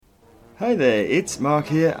Hi there, it's Mark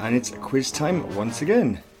here and it's quiz time once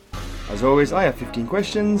again. As always, I have 15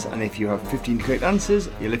 questions and if you have 15 correct answers,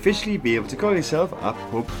 you'll officially be able to call yourself a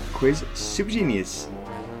Pub Quiz Super Genius.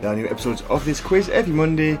 There are new episodes of this quiz every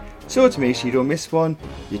Monday, so to make sure you don't miss one,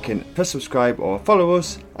 you can press subscribe or follow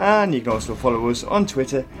us, and you can also follow us on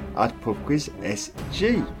Twitter at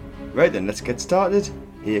PubQuizSG. Right then, let's get started.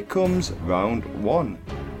 Here comes round 1.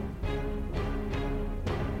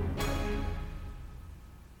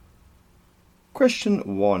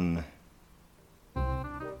 Question 1.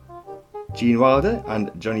 Gene Wilder and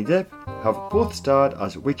Johnny Depp have both starred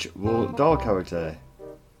as which Roald Dahl character?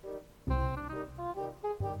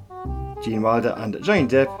 Gene Wilder and Johnny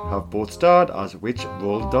Depp have both starred as which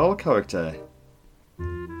Roald Dahl character?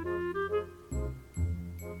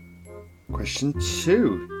 Question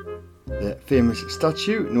 2. The famous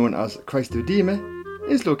statue known as Christ the Redeemer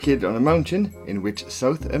is located on a mountain in which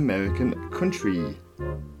South American country?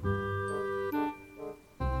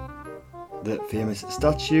 The famous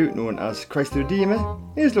statue known as Christ the Redeemer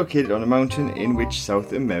is located on a mountain in which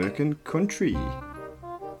South American country?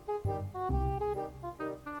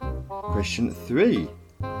 Question 3.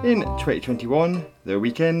 In 2021, The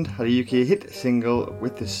Weeknd had a UK hit single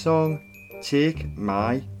with the song Take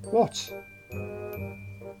My What?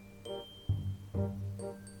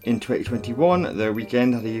 In 2021, The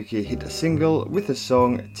Weeknd had a UK hit single with the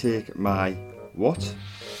song Take My What?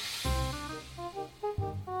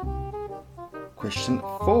 Question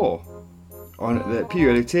 4. On the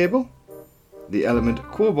periodic table, the element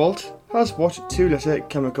cobalt has what two-letter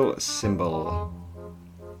chemical symbol?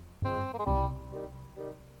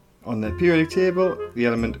 On the periodic table, the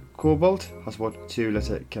element cobalt has what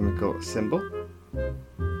two-letter chemical symbol?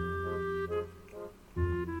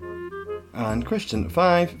 And question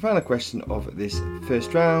 5, final question of this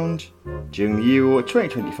first round. During the Euro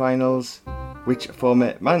 2020 finals, which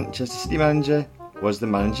former Manchester City manager was the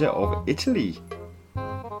manager of Italy?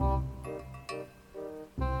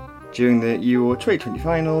 During the Euro 2020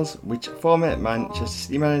 finals, which former Manchester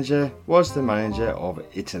City manager was the manager of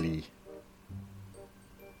Italy?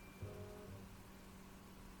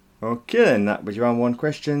 Okay then, that was your round 1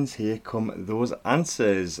 questions. Here come those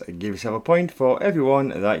answers. Give yourself a point for everyone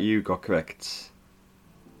that you got correct.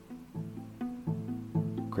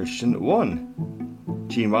 Question 1.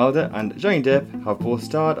 Gene Wilder and Johnny Depp have both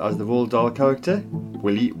starred as the Roald Dahl character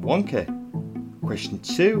Willy Wonka. Question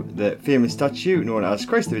 2. The famous statue known as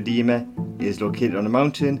Christ the Redeemer is located on a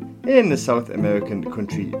mountain in the South American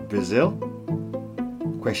country Brazil.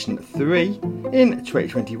 Question 3. In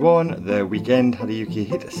 2021, The Weeknd had a UK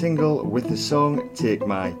hit single with the song Take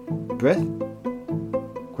My Breath.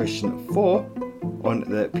 Question 4. On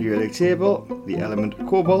the periodic table, the element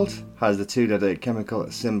cobalt has the two-letter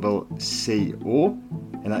chemical symbol CO,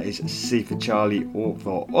 and that is C for Charlie, O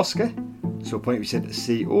for Oscar. So point we said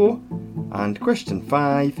CO. And question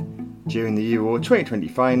 5. During the Euro 2020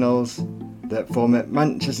 finals, the former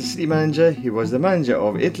Manchester City manager who was the manager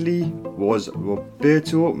of Italy was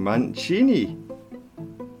Roberto Mancini.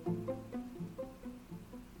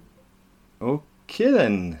 Okay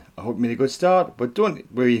then, I hope you made a good start, but don't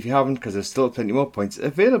worry if you haven't because there's still plenty more points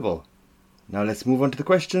available. Now let's move on to the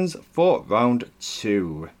questions for round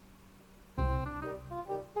 2.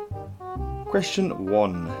 Question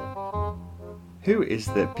 1. Who is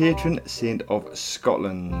the patron saint of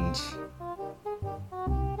Scotland?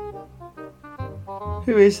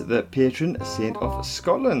 Who is the patron saint of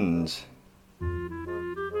Scotland?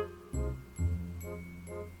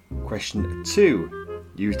 Question 2.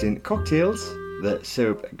 Used in cocktails, the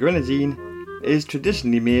syrup grenadine is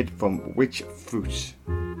traditionally made from which fruit?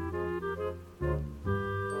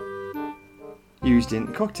 Used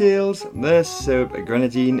in cocktails, the syrup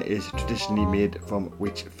grenadine is traditionally made from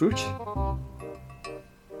which fruit?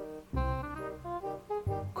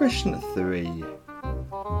 Question 3.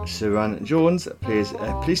 Suranne Jones plays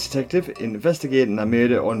a police detective investigating a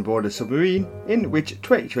murder on board a submarine in which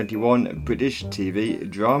 2021 British TV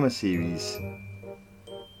drama series?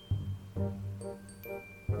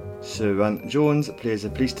 Suranne Jones plays a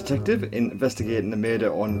police detective investigating a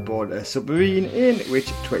murder on board a submarine in which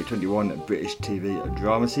 2021 British TV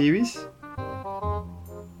drama series?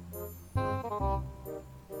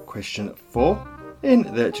 Question 4. In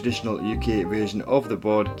the traditional UK version of the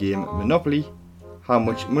board game Monopoly, how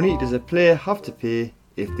much money does a player have to pay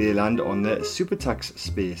if they land on the super tax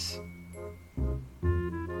space?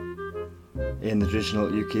 In the traditional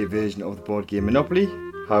UK version of the board game Monopoly,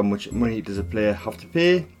 how much money does a player have to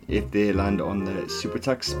pay if they land on the super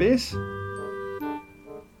tax space?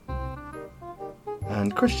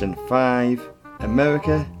 And question 5.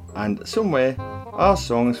 America and Somewhere are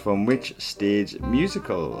songs from which stage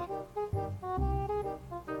musical?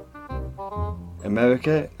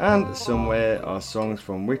 America and Somewhere are songs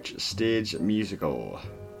from which stage musical?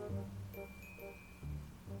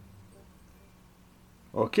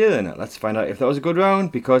 Okay then, let's find out if that was a good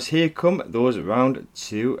round, because here come those round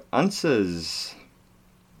 2 answers.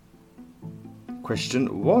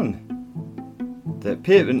 Question 1. The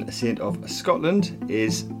patron saint of Scotland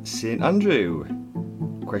is St Andrew.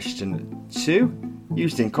 Question 2.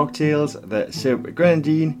 Used in cocktails, the syrup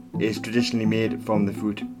grenadine is traditionally made from the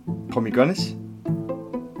fruit pomegranate.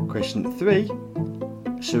 Question 3.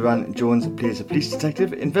 Sharon Jones plays a police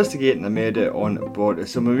detective investigating a murder on board a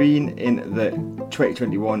submarine in the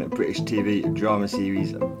 2021 British TV drama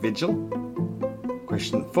series Vigil.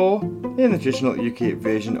 Question 4. In the traditional UK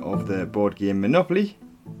version of the board game Monopoly,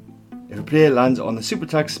 if a player lands on the super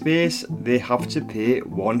tax space, they have to pay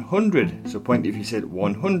 100. So point if you said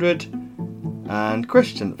 100. And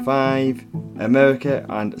question 5. America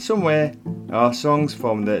and Somewhere are songs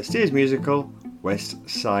from the stage musical West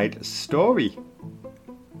Side Story.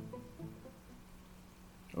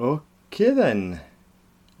 Okay then,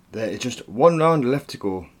 there is just one round left to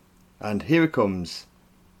go, and here it comes.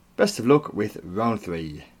 Best of luck with round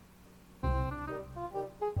 3.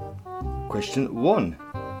 Question 1.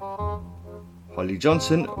 Holly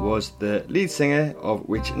Johnson was the lead singer of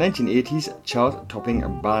which 1980s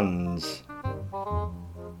chart-topping bands?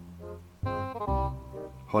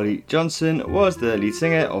 Holly Johnson was the lead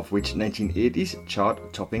singer of which 1980s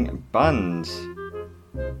chart-topping bands?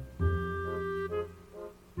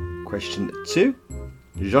 Question 2.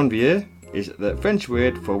 Janvier is the French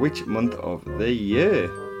word for which month of the year?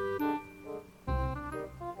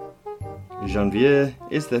 Janvier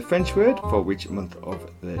is the French word for which month of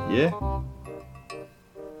the year?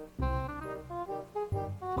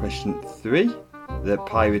 Question 3. The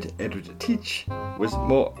pirate Edward Teach was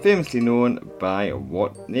more famously known by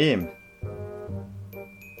what name?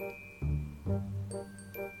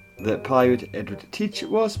 The pirate Edward Teach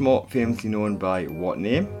was more famously known by what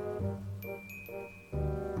name?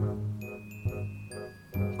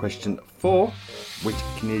 Question 4. Which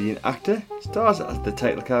Canadian actor stars as the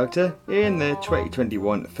title character in the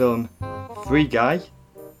 2021 film Free Guy?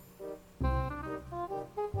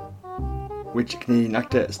 Which Canadian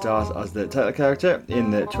actor stars as the title character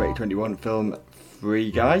in the 2021 film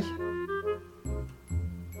Free Guy?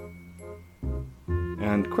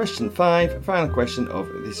 And question 5, final question of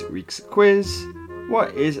this week's quiz.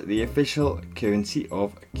 What is the official currency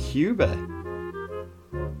of Cuba?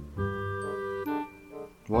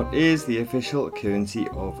 What is the official currency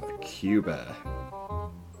of Cuba?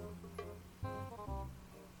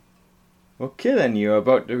 Okay then, you're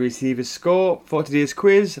about to receive a score for today's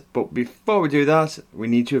quiz, but before we do that, we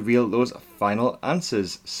need to reveal those final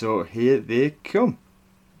answers, so here they come.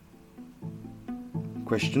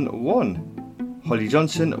 Question 1. Holly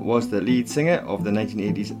Johnson was the lead singer of the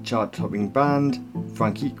 1980s chart-topping band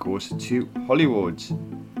Frankie Goes to Hollywood.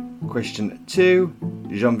 Question 2.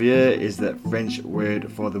 Janvier is the French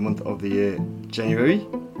word for the month of the year January.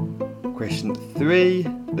 Question 3.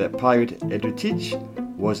 The pirate Edward Teach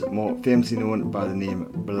was more famously known by the name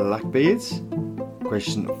Blackbeards.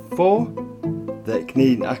 Question 4. The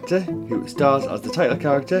Canadian actor who stars as the title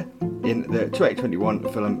character in the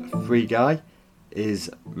 2021 film Free Guy is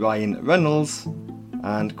Ryan Reynolds.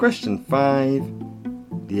 And question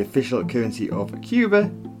 5. The official currency of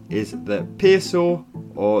Cuba is the peso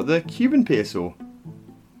or the Cuban peso.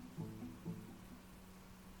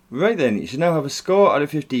 Right then, you should now have a score out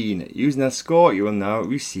of 15. Using that score, you will now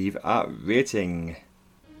receive a rating.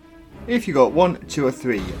 If you got 1, 2 or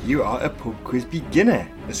 3, you are a pub quiz beginner.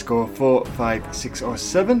 A score of 4, 5, 6 or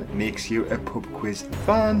 7 makes you a pub quiz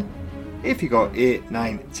fan. If you got 8,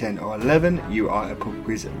 9, 10 or 11, you are a pub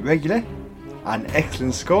quiz regular. An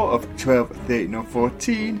excellent score of 12, 13 or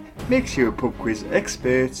 14 makes you a pub quiz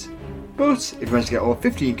expert. But if you manage to get all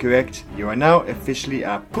 15 correct, you are now officially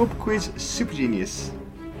a pub quiz super genius.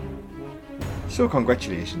 So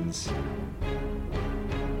congratulations.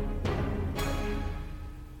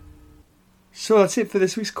 So that's it for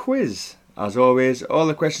this week's quiz. As always, all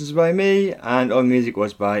the questions were by me and all the music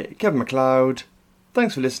was by Kevin MacLeod.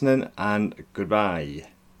 Thanks for listening and goodbye.